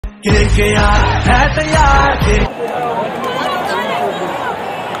KKR है तैयार।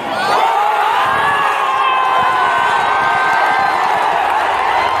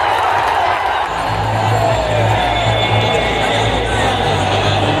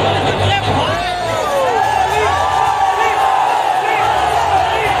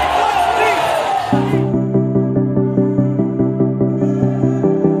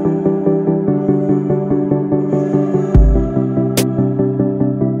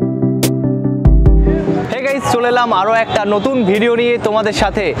 চলে এলাম আরো একটা নতুন ভিডিও নিয়ে তোমাদের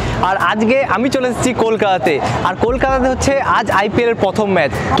সাথে। আর আজকে আমি চলে এসেছি কলকাতাতে। আর কলকাতাতে হচ্ছে আজ IPL এর প্রথম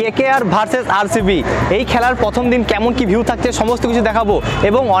ম্যাচ KKR ভার্সেস RCB। এই খেলার প্রথম দিন কেমন কি ভিউ থাকছে সমস্ত কিছু দেখাবো।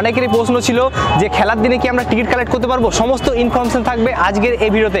 এবং অনেকেরই প্রশ্ন ছিল যে খেলার দিনে কি আমরা টিকিট কালেক্ট করতে পারবো, সমস্ত ইনফরমেশন থাকবে আজকের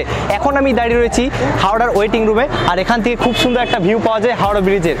এই ভিডিওতে। এখন আমি দাঁড়িয়ে রয়েছি হাওড়ার ওয়েটিং রুমে। আর এখান থেকে খুব সুন্দর একটা ভিউ পাওয়া যায় হাওড়া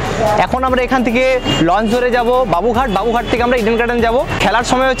ব্রিজের। এখন আমরা এখান থেকে লঞ্চ ধরে যাব বাবুঘাট, বাবুঘাট থেকে আমরা ইডেন গার্ডেন যাব। খেলার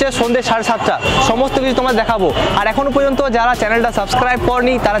সময় হচ্ছে সন্ধ্যে 7:30। সমস্ত কিছু তোমার দেখাবো। আর এখনো পর্যন্ত যারা চ্যানেলটা সাবস্ক্রাইব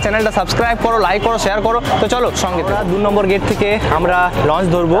করনি তারা চ্যানেলটা সাবস্ক্রাইব করো, লাইক করো, শেয়ার করো। তো চলো সঙ্গে 2 নম্বর গেট থেকে আমরা লঞ্চ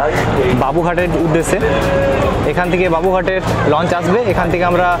ধরবো বাবুঘাটের উদ্দেশ্যে। এখান থেকে বাবুঘাটের লঞ্চ আসবে, এখান থেকে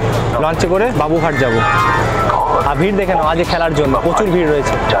আমরা লঞ্চে করে বাবুঘাট যাব। আর ভিড় দেখে নাও, আজ খেলার জন্য প্রচুর ভিড়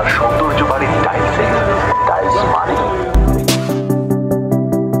রয়েছে।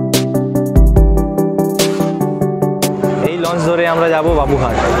 এই লঞ্চ ধরে আমরা যাব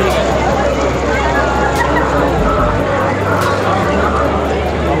বাবুঘাট।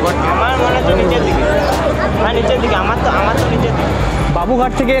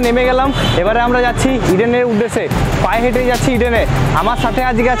 বাবুঘাট থেকে নেমে গেলাম, এবারে আমরা যাচ্ছি ইডেনের উদ্দেশ্যে। পায়ে হেঁটে যাচ্ছি ইডেনে। আমার সাথে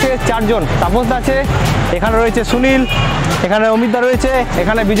আজকে আছে 4 জন। তাপসদা আছে, এখানে রয়েছে সুনীল, এখানে অমিতদা রয়েছে,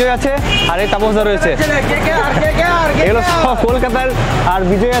 এখানে বিজয় আছে, আর এই তাপসদা রয়েছে। এগুলো সব কলকাতার। আর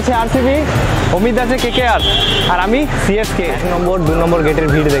বিজয় আছে RCB, অমিত আছে KKR, আর আমি CSK। 1 নম্বর 2 নম্বর গেটের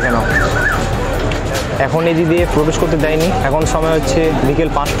ভিড় দেখে নাও। এখন এই দিয়ে প্রবেশ করতে দেয়নি, এখন সময় হচ্ছে বিকেল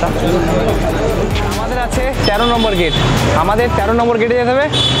 5টা। আমাদের আছে 13 নম্বর গেট। আমাদের 13 নম্বর গেটে যেতে হবে,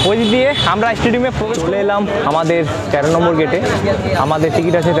 ওই দিক দিয়ে আমরা স্টেডিয়ামে প্রবেশ চলে এলাম। আমাদের 13 নম্বর গেটে আমাদের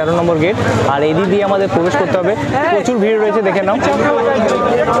টিকিট আছে 13 নম্বর গেট। আর এই দিক দিয়ে আমাদের প্রবেশ করতে হবে। প্রচুর ভিড় রয়েছে দেখে নাও।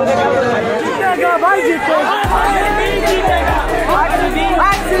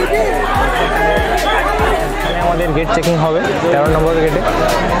 আমাদের গেট চেকিং হবে 13 নম্বর গেটে।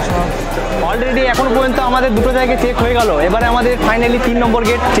 অলরেডি এখন পর্যন্ত আমাদের 2টো জায়গায় চেক হয়ে গেল। এবারে আমাদের ফাইনালি 3 নম্বর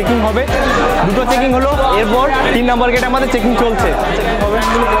গেট চেকিং হবে। 2টো চেকিং হলো, এরপর 3 নম্বর গেটে আমাদের চেকিং চলছে।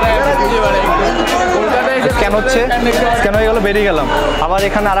 স্ক্যান হচ্ছে, স্ক্যান হয়ে গেল, বেরিয়ে গেলাম। আবার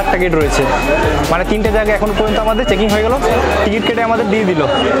এখানে আর একটা গেট রয়েছে, মানে 3টে জায়গায় এখন পর্যন্ত আমাদের চেকিং হয়ে গেল। টিকিট কেটে আমাদের দিয়ে দিল।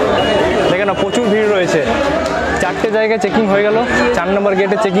 দেখে না প্রচুর ভিড় রয়েছে। 4টে জায়গায় চেকিং হয়ে গেল। 4 নম্বর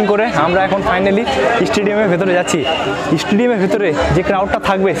গেটে চেকিং করে আমরা এখন ফাইনালি স্টেডিয়ামের ভেতরে যাচ্ছি। স্টেডিয়ামের ভেতরে যে ক্রাউডটা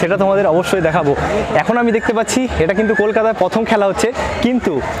থাকবে সেটা তোমাদের অবশ্যই দেখাবো। এখন আমি দেখতে পাচ্ছি এটা কিন্তু কলকাতায় প্রথম খেলা হচ্ছে,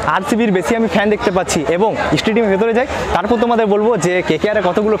 কিন্তু RCBর বেশি আমি ফ্যান দেখতে পাচ্ছি। এবং স্টেডিয়ামের ভেতরে যাই, তারপর তোমাদের বলবো যে KKR এর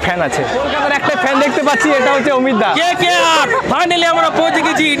কতগুলো ফ্যান আছে। কলকাতার একটা ফ্যান দেখতে পাচ্ছি, এটা হচ্ছে অমিতদা। KKR ফাইনালি আমরা পৌঁছে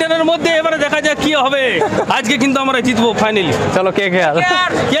গেছি ইডেনের মধ্যে। এবারে দেখা যাক কি হবে। আজকে কিন্তু আমরা জিতবো ফাইনালি। চলো KKR।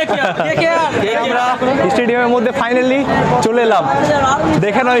 আমরা স্টেডিয়ামের মধ্যে ফাইনালি চলে এলাম।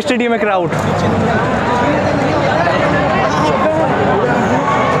 দেখে নাও স্টেডিয়ামে ক্রাউড।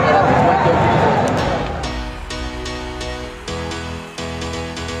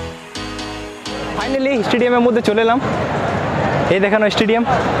 ফাইনালি স্টেডিয়ামের মধ্যে চলে এলাম। এই দেখানো স্টেডিয়াম।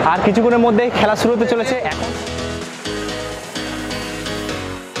 আর কিছুক্ষণের মধ্যে খেলা শুরু হতে চলেছে।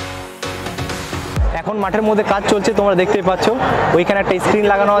 এখন মাঠের মধ্যে কাজ চলছে, তোমরা দেখতেই পাচ্ছ। ওইখানে একটা স্ক্রিন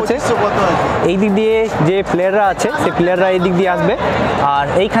লাগানো আছে। এই দিক দিয়ে যে প্লেয়াররা আছে সেই প্লেয়াররা এই দিক দিয়ে আসবে। আর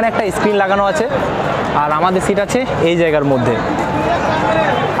এইখানে একটা স্ক্রিন লাগানো আছে। আর আমাদের সিট আছে এই জায়গার মধ্যে।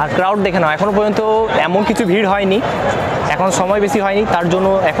 আর ক্রাউড দেখে নাও, এখনো পর্যন্ত এমন কিছু ভিড় হয়নি, এখন সময় বেশি হয়নি, তার জন্য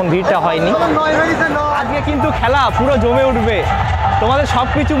এখন ভিড়টা হয়নি। আজকে কিন্তু খেলা পুরো জমে উঠবে। তোমাদের সব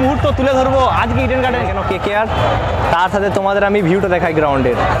কিছু মুহূর্ত তুলে ধরবো আজকে ইডেন গার্ডেন। কেন KKR, তার সাথে তোমাদের আমি ভিউটা দেখাই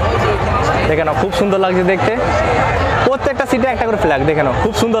গ্রাউন্ডের। দেখে নাও খুব সুন্দর লাগছে দেখতে। প্রত্যেকটা সিটে একটা করে ফ্ল্যাগ, দেখে নাও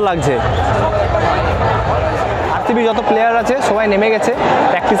খুব সুন্দর লাগছে। RCB যত প্লেয়ার আছে সবাই নেমে গেছে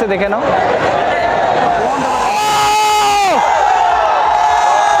প্র্যাকটিসে, দেখে নাও।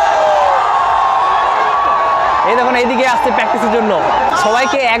 এই দেখুন এইদিকে আসছে প্র্যাকটিসের জন্য।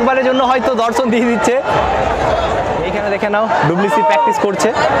 সবাইকে একবারের জন্য হয়তো দর্শন দিয়ে দিচ্ছে। এইখানে দেখে নাও ডব্লিউসি প্র্যাকটিস করছে।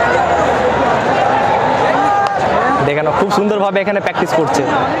 দেখে নাও খুব সুন্দরভাবে এখানে প্র্যাকটিস করছে।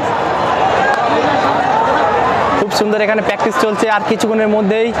 খুব সুন্দর এখানে প্র্যাকটিস চলছে। আর কিছুক্ষণের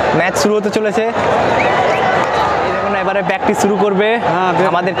মধ্যেই ম্যাচ শুরু হতে চলেছে। দেখুন এবারে প্র্যাকটিস শুরু করবে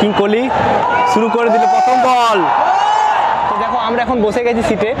আমাদের কিং কোহলি। শুরু করে দিল প্রথম বল। তো দেখো আমরা এখন বসে গেছি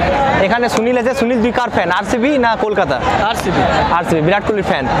সিটে। এখানে সুনীল আছে। সুনীল, তুই কার ফ্যান, আরসিবি না কলকাতা? আরসিবি। আরসিবি। বিরাট কোহলির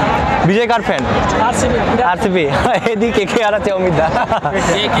ফ্যান। বিজয় কার ফ্যান? আরসিবি। আরসিবি। এদিকে KKR আছে অমিত দা।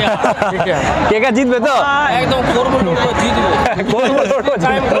 KKR জিতবে তো? একদম করবো জিতবো।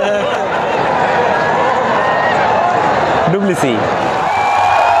 ডুপ্লিসি।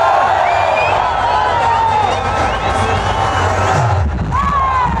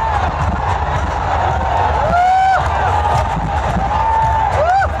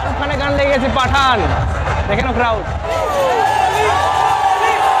 ওখানে গান লেগে গেছে পাঠান, দেখেন ক্রাউড।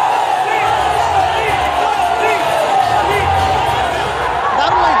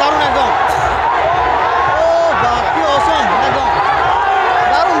 দারুণ একদম। ও বাহ, কি অসম একদম,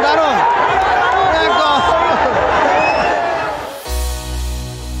 দারুণ একদম।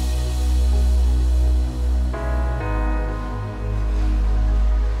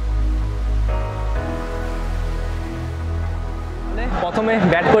 প্রথমে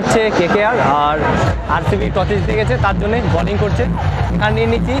ব্যাট করছে KKR আর আরসিবি টসে জিতে গেছে, তার জন্য বোলিং করছে। এখানে নিয়ে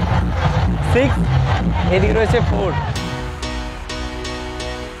নিচ্ছি 6, এদিকে রয়েছে 4।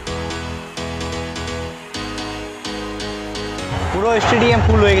 পুরো স্টেডিয়াম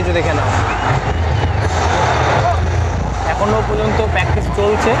ফুল হয়ে গেছে, দেখে নাও। এখনো পর্যন্ত প্র্যাকটিস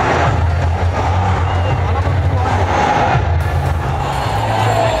চলছে।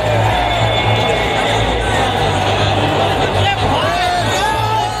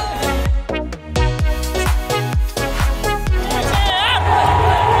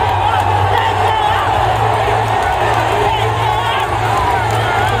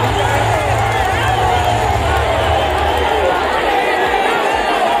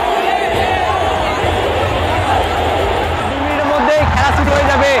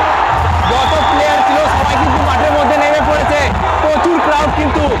 যত প্লেয়ার ছিল সবাই কিন্তু মাঠের মধ্যে নেমে পড়েছে। প্রচুর ক্রাউড,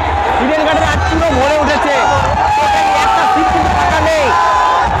 কিন্তু ইডেন গার্ডেন আজ পুরো ভরে উঠেছে। একটা সিট কিন্তু ফাঁকা নেই।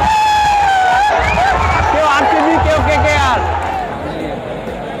 কেউ আরসিবি, কেউ KKR।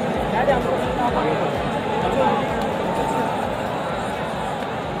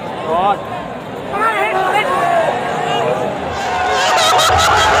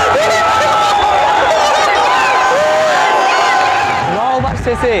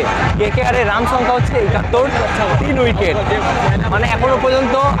 শেষে KKR এর রান সংখ্যা হচ্ছে 71, 3 উইকেট। মানে এখনো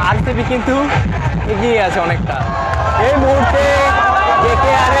পর্যন্ত আরসিবি কিন্তু এগিয়ে আছে অনেকটা। এই মুহূর্তে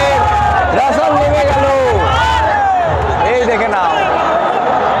KKR এর রাসন নেমে গেল, এই দেখে নাও।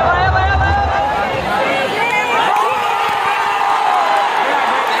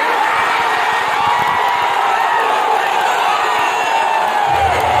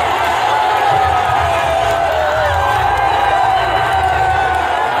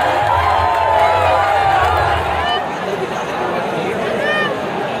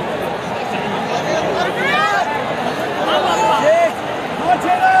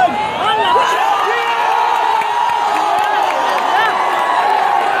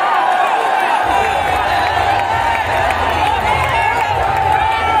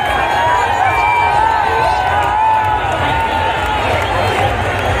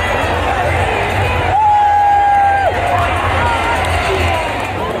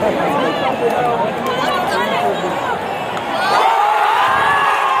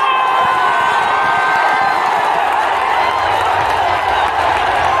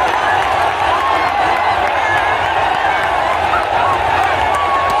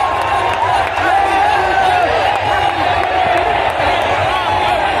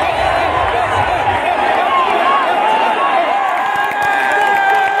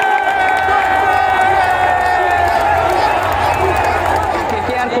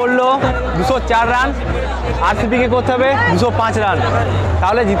 করলো 204 রান, আরসিবিকে করতে হবে 205 রান,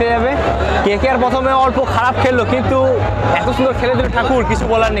 তাহলে জিতে যাবে। KKR প্রথমে অল্প খারাপ খেললো, কিন্তু এত সুন্দর খেলে দিল ঠাকুর, কিছু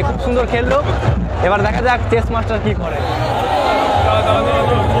বলার নেই, খুব সুন্দর খেললো। এবার দেখা যাক চেস মাস্টার কি করে।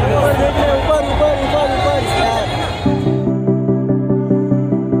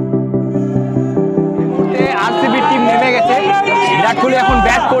 আরসিবি টিম নেমে গেছে, বিরাট কোহলি এখন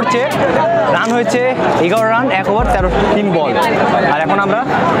ব্যাট করছে। রান হয়েছে 11 রান, 1 ওভার 3 বল। আর এখন আমরা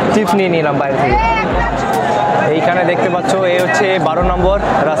চিপস নিয়ে নিলাম বাইরে থেকে। এইখানে দেখতে পাচ্ছ, এই হচ্ছে 12 নম্বর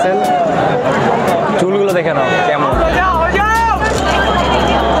রাসেল। চুলগুলো দেখে নাও কেমন।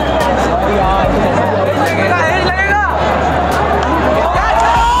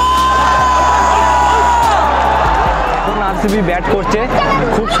 আরসিবি ব্যাট করছে,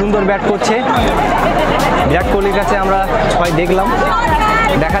 খুব সুন্দর ব্যাট করছে। বিরাট কোহলির কাছে আমরা 6 দেখলাম।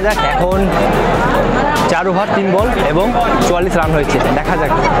 দেখা যাক, এখন 4 ওভার 3 বল এবং 44 রান হয়েছে। দেখা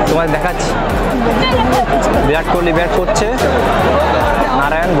যাক, তোমাদের দেখাচ্ছি। বিরাট কোহলি ব্যাট করছে,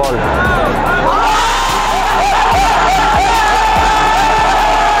 নারায়ণ বল।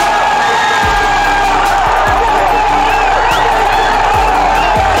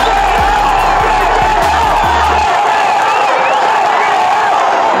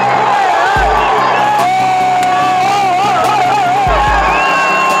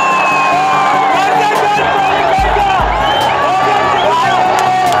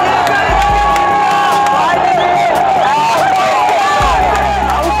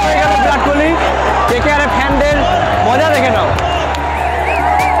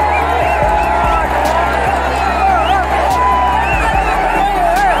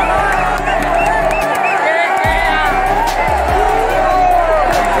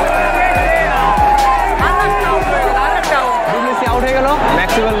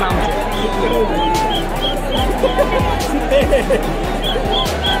 কনস্টেবল নামছে।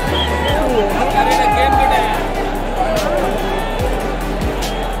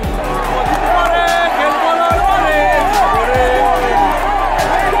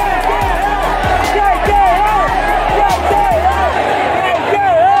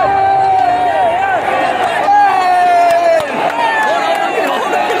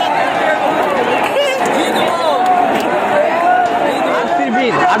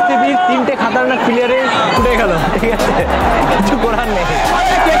 আরসিবির তিনটে খাতারনাক প্লেয়ারে উঠে গেল, ঠিক আছে, কিছু করার নেই।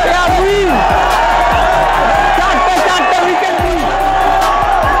 চারটে উইকেট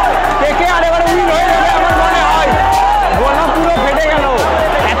KKR এবারে উইন হয়ে যাবে আমার মনে হয়। গোলা পুরো ফেটে গেল,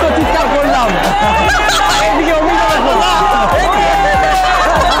 এত চিৎকার করলাম। এদিকে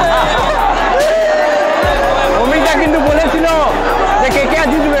অমিতা কিন্তু বলেছিল যে KKR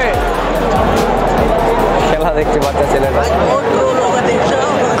জিতবে। খেলা দেখছে বাচ্চা ছেলেরা।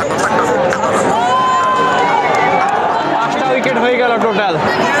 উইকেট হয়ে গেল টোটাল,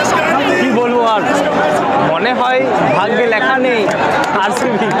 কি বলবো আর। মনে হয় ভাগ্যে লেখা নেই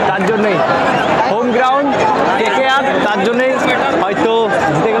আরসিবি, তার জন্যই হোম গ্রাউন্ড KKR, তার জন্যই হয়তো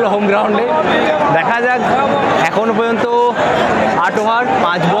জিতে গেল হোম গ্রাউন্ডে। দেখা যাক, এখনো পর্যন্ত 8 ওভার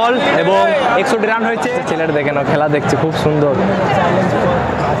 5 বল এবং 61 রান হয়েছে। ছেলেটা দেখে নাও, খেলা দেখছে খুব সুন্দর,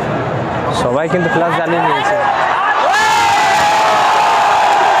 সবাই কিন্তু ক্লাস জ্বালিয়ে নিয়েছে।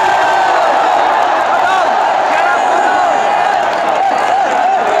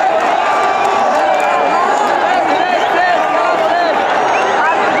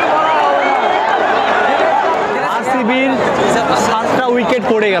 সাতটা উইকেট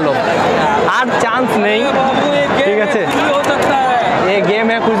পড়ে গেল, আর চান্স নেই, ঠিক আছে। ये गेम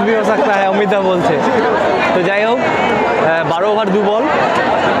है, कुछ भी हो सकता है, অমিতা বলছে। তো যাই হোক, 12 ওভার 2 বল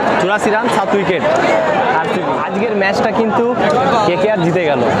 84 রান 7 উইকেট। আজকের ম্যাচটা কিন্তু KKR জিতে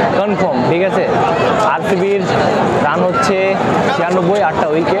গেল কনফার্ম, ঠিক আছে। আরসিবির রান হচ্ছে 96, 8টা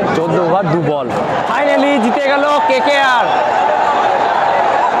উইকেট, 14 ওভার 2 বল। ফাইনালি জিতে গেল KKR,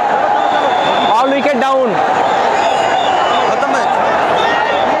 all wicket down.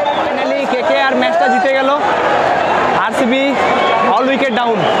 Finally KKR ম্যাচটা জিতে গেল, আরসিবি অল উইকেট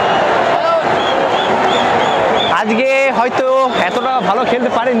ডাউন। আজকে হয়তো এতটা ভালো খেলতে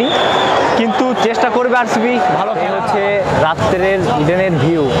পারেনি, কিন্তু চেষ্টা করবে আরসিবি ভালো। হচ্ছে রাত্রের ইডেনের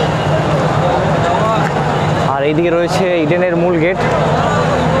ভিউ, আর এইদিকে রয়েছে ইডেনের মূল গেট।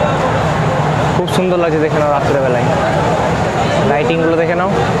 খুব সুন্দর লাগছে দেখে নাও রাত্রেবেলায়, লাইটিংগুলো দেখে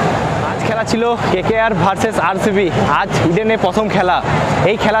নাও। আজ খেলা ছিল KKR ভার্সেস আরসিবি, আজ ইডেনে প্রথম খেলা।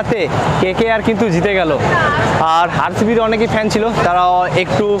 এই খেলাতে KKR কিন্তু জিতে গেল, আর আরসিবির অনেকেই ফ্যান ছিল, তারা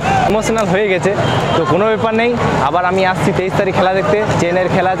একটু ইমোশনাল হয়ে গেছে। তো কোনো ব্যাপার নেই, আবার আমি আসছি 23 তারিখ খেলা দেখতে। চেন্নাইয়ের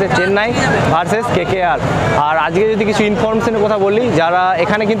খেলা আছে, চেন্নাই ভার্সেস KKR। আর আজকে যদি কিছু ইনফরমেশনের কথা বলি, যারা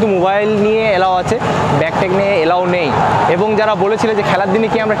এখানে কিন্তু মোবাইল নিয়ে এলাও আছে, ব্যাকট্যাগ নিয়ে এলাও নেই। এবং যারা বলেছিল যে খেলার দিনে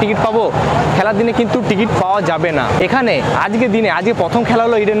কি আমরা টিকিট পাবো, খেলার দিনে কিন্তু টিকিট পাওয়া যাবে না এখানে। আজকে দিনে, আজকে প্রথম খেলা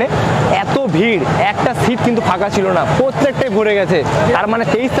হলো ইডেনে, এত ভিড়, একটা সিট কিন্তু ফাঁকা ছিল না, প্রত্যেকটাই ভরে গেছে। তার মানে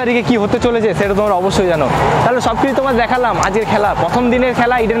 23 তারিখে কি হতে চলেছে সেটা তোমরা অবশ্যই জানো। তাহলে সব কিছু তোমার দেখালাম, আজকের খেলা, প্রথম দিনের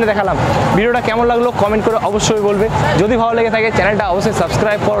খেলা ইডেনে দেখালাম। ভিডিওটা কেমন লাগলো কমেন্ট করে অবশ্যই বলবে। যদি ভালো লেগে থাকে চ্যানেলটা অবশ্যই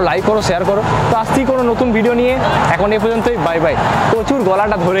সাবস্ক্রাইব করো, লাইক করো, শেয়ার করো। তো আসছি কোনো নতুন ভিডিও নিয়ে, এখন এই পর্যন্তই, বাই বাই। প্রচুর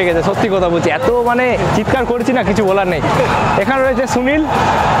গলাটা ধরে গেছে, সত্যি কথা বলছি, এত মানে চিৎকার করেছি না, কিছু বলার নেই। এখানে রয়েছে সুনীল,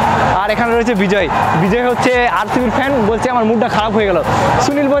 আর এখানে রয়েছে বিজয়। বিজয় হচ্ছে আরসিবির ফ্যান, বলছে আমার মুডটা খারাপ হয়ে গেল।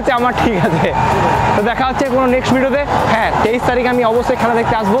 সুনীল বলছে আমার ঠিক আছে। তো দেখা হচ্ছে কোনো নেক্সট ভিডিওতে। হ্যাঁ, 23 তারিখ আমি অবশ্যই খেলা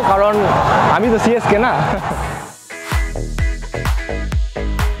দেখতে আসবো, কারণ আমি তো CSK না।